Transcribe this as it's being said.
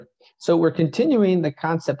So we're continuing the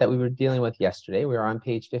concept that we were dealing with yesterday. We were on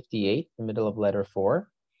page 58, the middle of letter 4.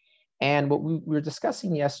 And what we were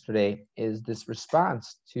discussing yesterday is this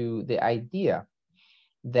response to the idea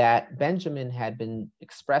that Benjamin had been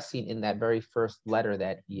expressing in that very first letter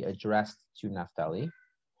that he addressed to Naphtali,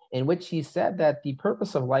 in which he said that the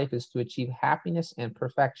purpose of life is to achieve happiness and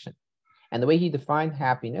perfection. And the way he defined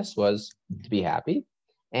happiness was to be happy.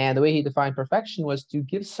 And the way he defined perfection was to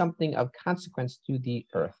give something of consequence to the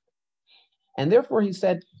earth. And therefore, he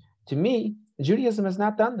said, to me, Judaism has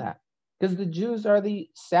not done that because the Jews are the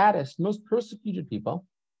saddest, most persecuted people.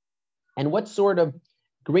 And what sort of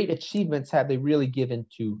great achievements have they really given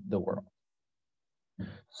to the world?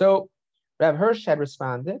 So Rav Hirsch had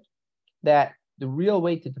responded that the real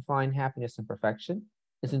way to define happiness and perfection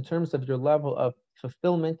is in terms of your level of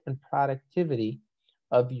fulfillment and productivity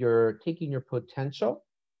of your taking your potential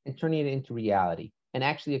and turning it into reality and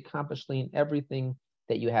actually accomplishing everything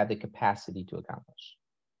that you have the capacity to accomplish.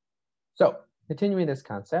 So, continuing this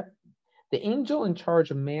concept, the angel in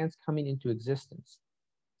charge of man's coming into existence,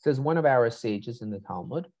 says one of our sages in the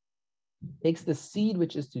Talmud, takes the seed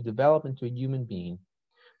which is to develop into a human being,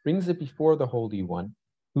 brings it before the Holy One,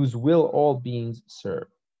 whose will all beings serve,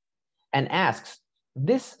 and asks,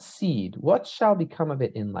 this seed, what shall become of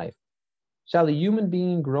it in life? Shall a human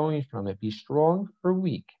being growing from it be strong or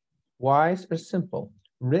weak, wise or simple,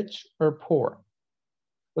 rich or poor?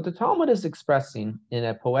 What the Talmud is expressing in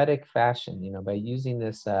a poetic fashion, by using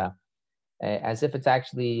this as if it's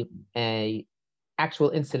actually a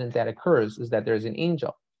actual incident that occurs, is that there's an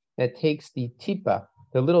angel that takes the tipa,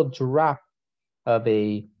 the little drop of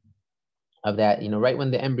that, right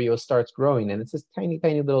when the embryo starts growing, and it's this tiny,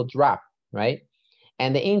 tiny little drop, right?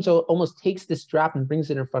 And the angel almost takes this drop and brings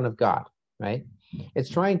it in front of God, right? It's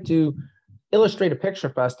trying to illustrate a picture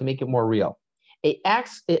for us to make it more real. It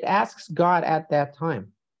asks God at that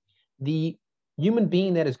time, the human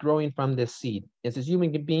being that is growing from this seed, is this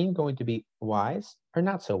human being going to be wise or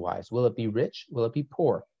not so wise? Will it be rich? Will it be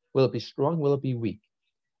poor? Will it be strong? Will it be weak?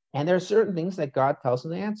 And there are certain things that God tells him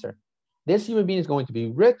to answer. This human being is going to be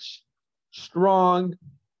rich, strong,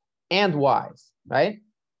 and wise, right?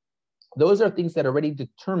 Those are things that are already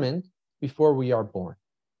determined before we are born.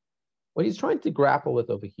 What he's trying to grapple with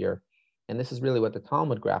over here, and this is really what the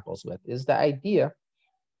Talmud grapples with, is the idea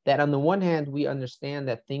that on the one hand, we understand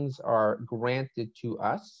that things are granted to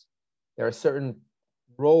us. There are certain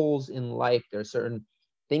roles in life, there are certain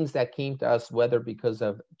things that came to us, whether because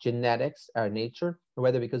of genetics, our nature, or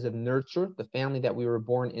whether because of nurture, the family that we were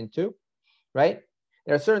born into, right?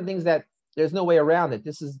 There are certain things that there's no way around it.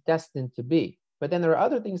 This is destined to be. But then there are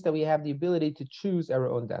other things that we have the ability to choose our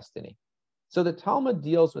own destiny. So the Talmud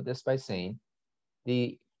deals with this by saying,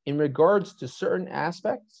 in regards to certain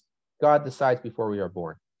aspects, God decides before we are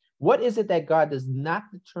born. What is it that God does not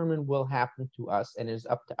determine will happen to us and it is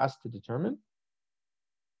up to us to determine?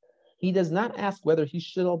 He does not ask whether he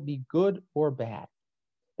shall be good or bad.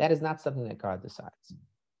 That is not something that God decides.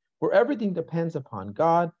 For everything depends upon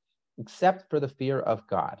God, except for the fear of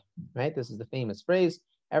God, right? This is the famous phrase,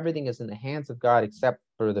 everything is in the hands of God except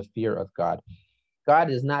for the fear of God. God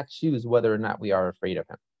does not choose whether or not we are afraid of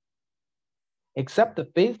him. Except the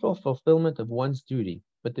faithful fulfillment of one's duty,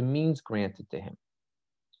 but the means granted to him.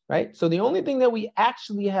 Right? So the only thing that we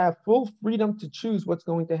actually have full freedom to choose what's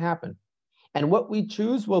going to happen, and what we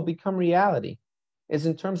choose will become reality, is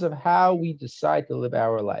in terms of how we decide to live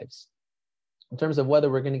our lives, in terms of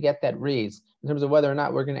whether we're going to get that raise, in terms of whether or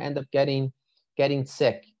not we're going to end up getting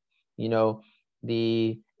sick.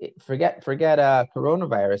 Forget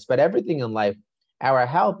coronavirus, but everything in life, our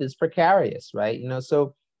health is precarious, right?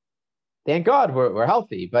 So thank God we're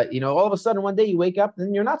healthy, but all of a sudden one day you wake up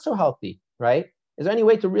and you're not so healthy, right? Is there any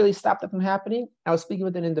way to really stop that from happening? I was speaking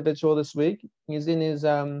with an individual this week. He's in his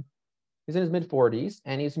mid-40s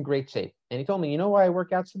and he's in great shape. And he told me, you know why I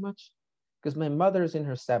work out so much? Because my mother's in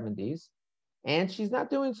her 70s and she's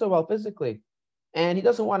not doing so well physically. And he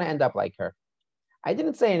doesn't want to end up like her. I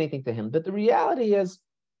didn't say anything to him, but the reality is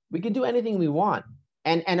we can do anything we want.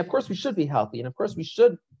 And of course we should be healthy. And of course we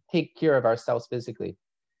should take care of ourselves physically.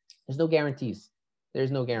 There's no guarantees.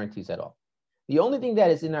 There's no guarantees at all. The only thing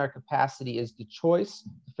that is in our capacity is the choice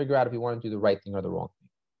to figure out if we want to do the right thing or the wrong thing.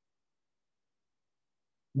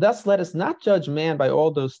 Thus, let us not judge man by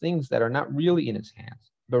all those things that are not really in his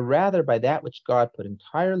hands, but rather by that which God put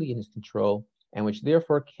entirely in his control and which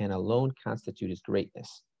therefore can alone constitute his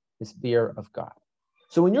greatness, his fear of God.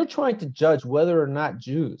 So when you're trying to judge whether or not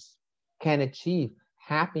Jews can achieve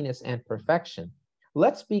happiness and perfection,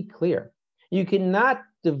 let's be clear. You cannot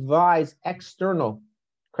devise external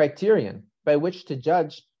criterion by which to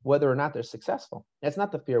judge whether or not they're successful. That's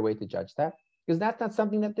not the fair way to judge that. because that's not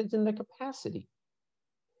something that's in their capacity.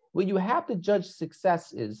 What you have to judge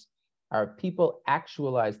success is, are people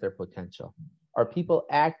actualize their potential? Are people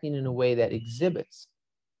acting in a way that exhibits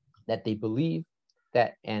that they believe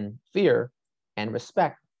that and fear and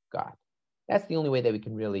respect God? That's the only way that we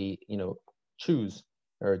can really, choose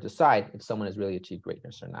or decide if someone has really achieved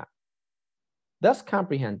greatness or not. Thus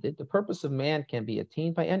comprehended, the purpose of man can be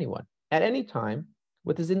attained by anyone at any time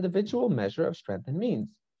with his individual measure of strength and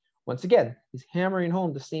means. Once again, he's hammering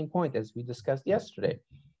home the same point as we discussed yesterday.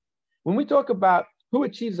 When we talk about who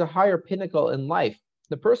achieves a higher pinnacle in life,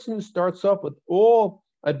 the person who starts off with all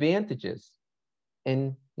advantages,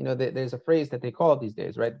 and there's a phrase that they call it these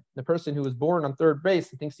days, right? The person who was born on third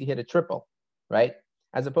base and thinks he hit a triple, right?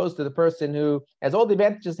 As opposed to the person who has all the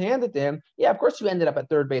advantages handed to him. Yeah, of course you ended up at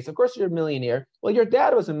third base. Of course you're a millionaire. Well, your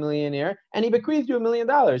dad was a millionaire and he bequeathed you $1 million.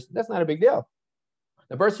 That's not a big deal.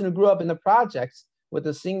 The person who grew up in the projects with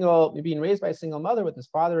being raised by a single mother with his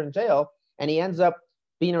father in jail, and he ends up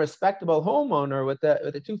being a respectable homeowner with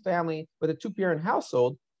a two-parent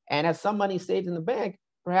household and has some money saved in the bank,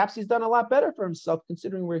 perhaps he's done a lot better for himself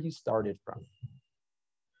considering where he started from.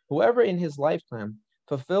 Whoever in his lifetime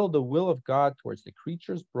fulfilled the will of God towards the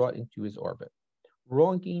creatures brought into his orbit,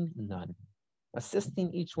 wronging none,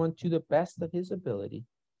 assisting each one to the best of his ability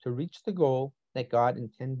to reach the goal that God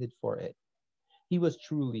intended for it. He was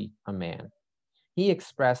truly a man. He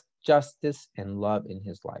expressed justice and love in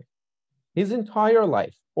his life. His entire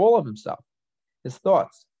life, all of himself, his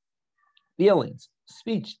thoughts, feelings,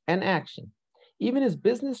 speech, and action, even his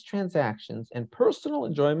business transactions and personal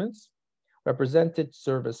enjoyments, represented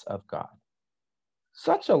service of God.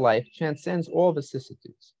 Such a life transcends all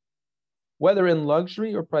vicissitudes. Whether in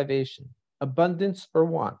luxury or privation, abundance or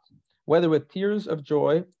want, whether with tears of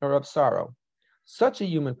joy or of sorrow, such a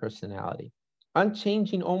human personality,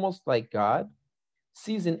 unchanging almost like God,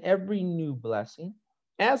 sees in every new blessing,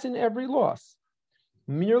 as in every loss,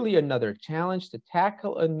 merely another challenge to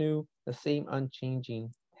tackle anew the same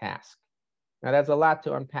unchanging task. Now, that's a lot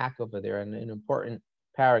to unpack over there in an important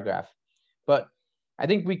paragraph, but I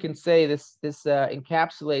think we can say this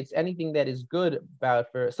encapsulates anything that is good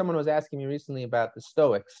about. For someone was asking me recently about the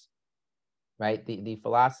Stoics, right? The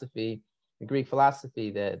philosophy, the Greek philosophy,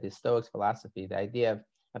 the Stoics philosophy, the idea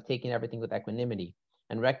of taking everything with equanimity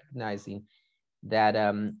and recognizing that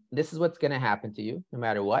this is what's going to happen to you no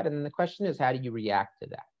matter what. And then the question is, how do you react to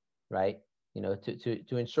that, right?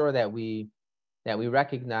 To ensure that we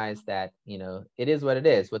recognize that, it is what it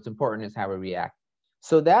is. What's important is how we react.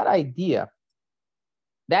 So that idea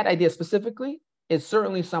specifically is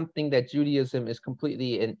certainly something that Judaism is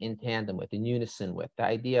completely in tandem with, in unison with. The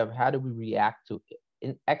idea of how do we react to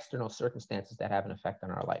external circumstances that have an effect on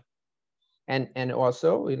our life. And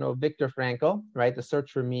also, Viktor Frankl, right? The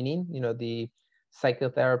Search for Meaning, the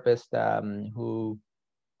psychotherapist who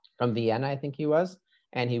from Vienna, I think he was,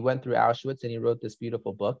 and he went through Auschwitz and he wrote this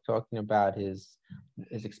beautiful book talking about his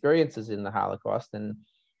experiences in the Holocaust and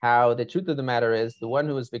how the truth of the matter is the one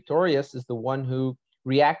who was victorious is the one who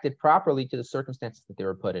reacted properly to the circumstances that they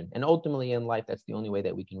were put in. And ultimately in life, that's the only way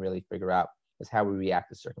that we can really figure out is how we react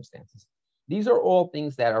to circumstances. These are all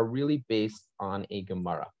things that are really based on a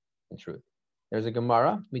Gemara, in truth. There's a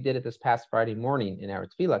Gemara. We did it this past Friday morning in our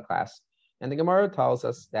Tefillah class. And the Gemara tells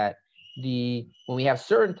us that when we have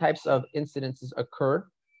certain types of incidences occur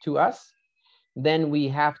to us, then we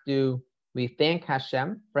thank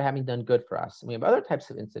Hashem for having done good for us. And we have other types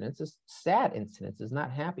of incidences, sad incidences, not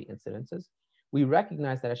happy incidences. We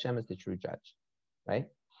recognize that Hashem is the true judge, right?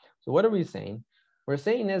 So what are we saying? We're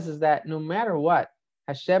saying is that no matter what,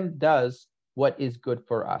 Hashem does what is good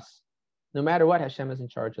for us. No matter what, Hashem is in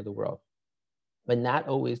charge of the world. But not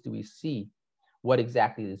always do we see what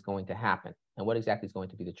exactly is going to happen and what exactly is going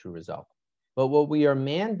to be the true result. But what we are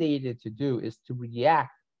mandated to do is to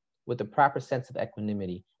react with the proper sense of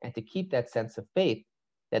equanimity and to keep that sense of faith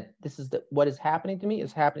that what is happening to me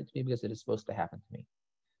is happening to me because it is supposed to happen to me.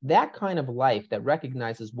 That kind of life that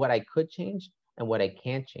recognizes what I could change and what I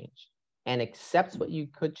can't change and accepts what you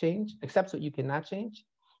could change, accepts what you cannot change,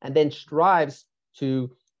 and then strives to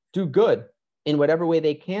do good in whatever way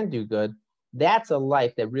they can do good, that's a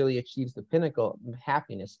life that really achieves the pinnacle of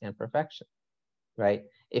happiness and perfection, right?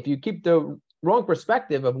 If you keep the wrong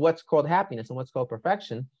perspective of what's called happiness and what's called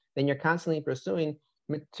perfection, then you're constantly pursuing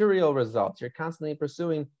material results. You're constantly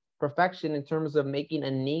pursuing perfection in terms of making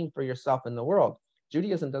a name for yourself in the world.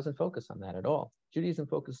 Judaism doesn't focus on that at all. Judaism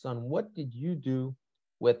focuses on what did you do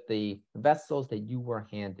with the vessels that you were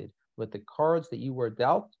handed, with the cards that you were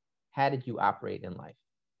dealt, how did you operate in life?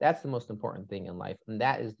 That's the most important thing in life. And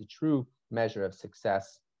that is the true measure of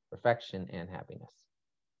success, perfection, and happiness.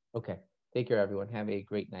 Okay, take care, everyone. Have a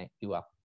great night. Be well.